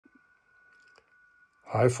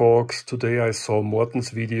Hi folks, today I saw Morten's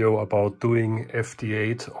video about doing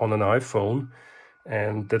FT8 on an iPhone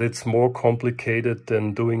and that it's more complicated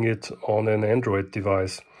than doing it on an Android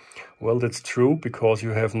device. Well, that's true because you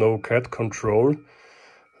have no CAD control,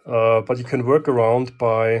 but you can work around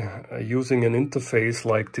by using an interface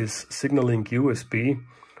like this SignaLink USB,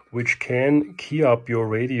 which can key up your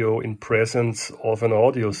radio in presence of an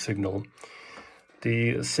audio signal.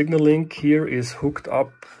 The SignaLink here is hooked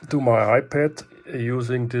up to my iPad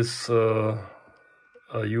using this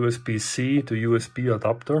USB-C to USB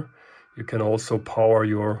adapter. You can also power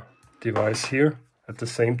your device here at the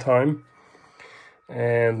same time.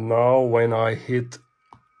 And now when I hit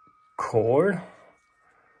call,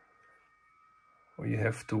 we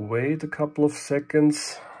have to wait a couple of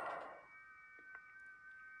seconds.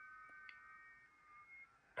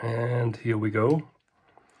 And here we go.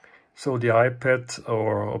 So the iPad,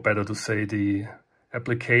 or better to say the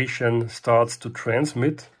application, starts to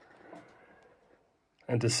transmit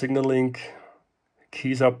and the SignaLink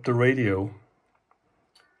keys up the radio.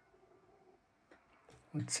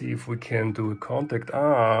 Let's see if we can do a contact.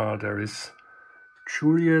 There is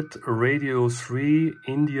Juliet Radio 3,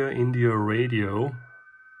 India Radio.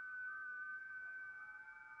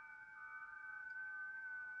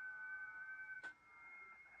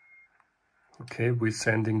 Okay, we're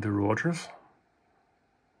sending the Rogers.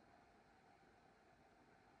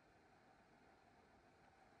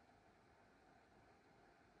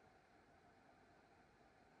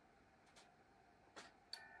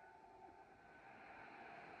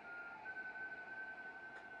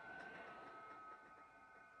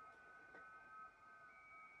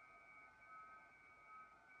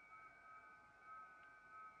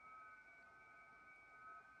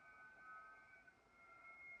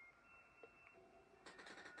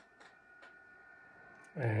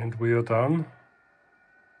 And we are done.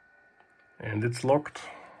 And it's locked.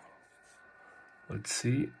 Let's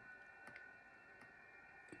see.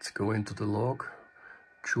 Let's go into the log.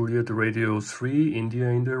 Juliet Radio 3, India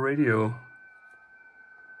Radio.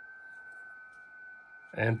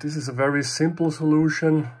 And this is a very simple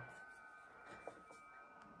solution,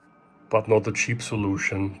 but not a cheap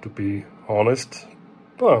solution, to be honest.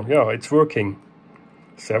 Well, yeah, it's working.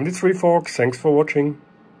 73 folks, thanks for watching.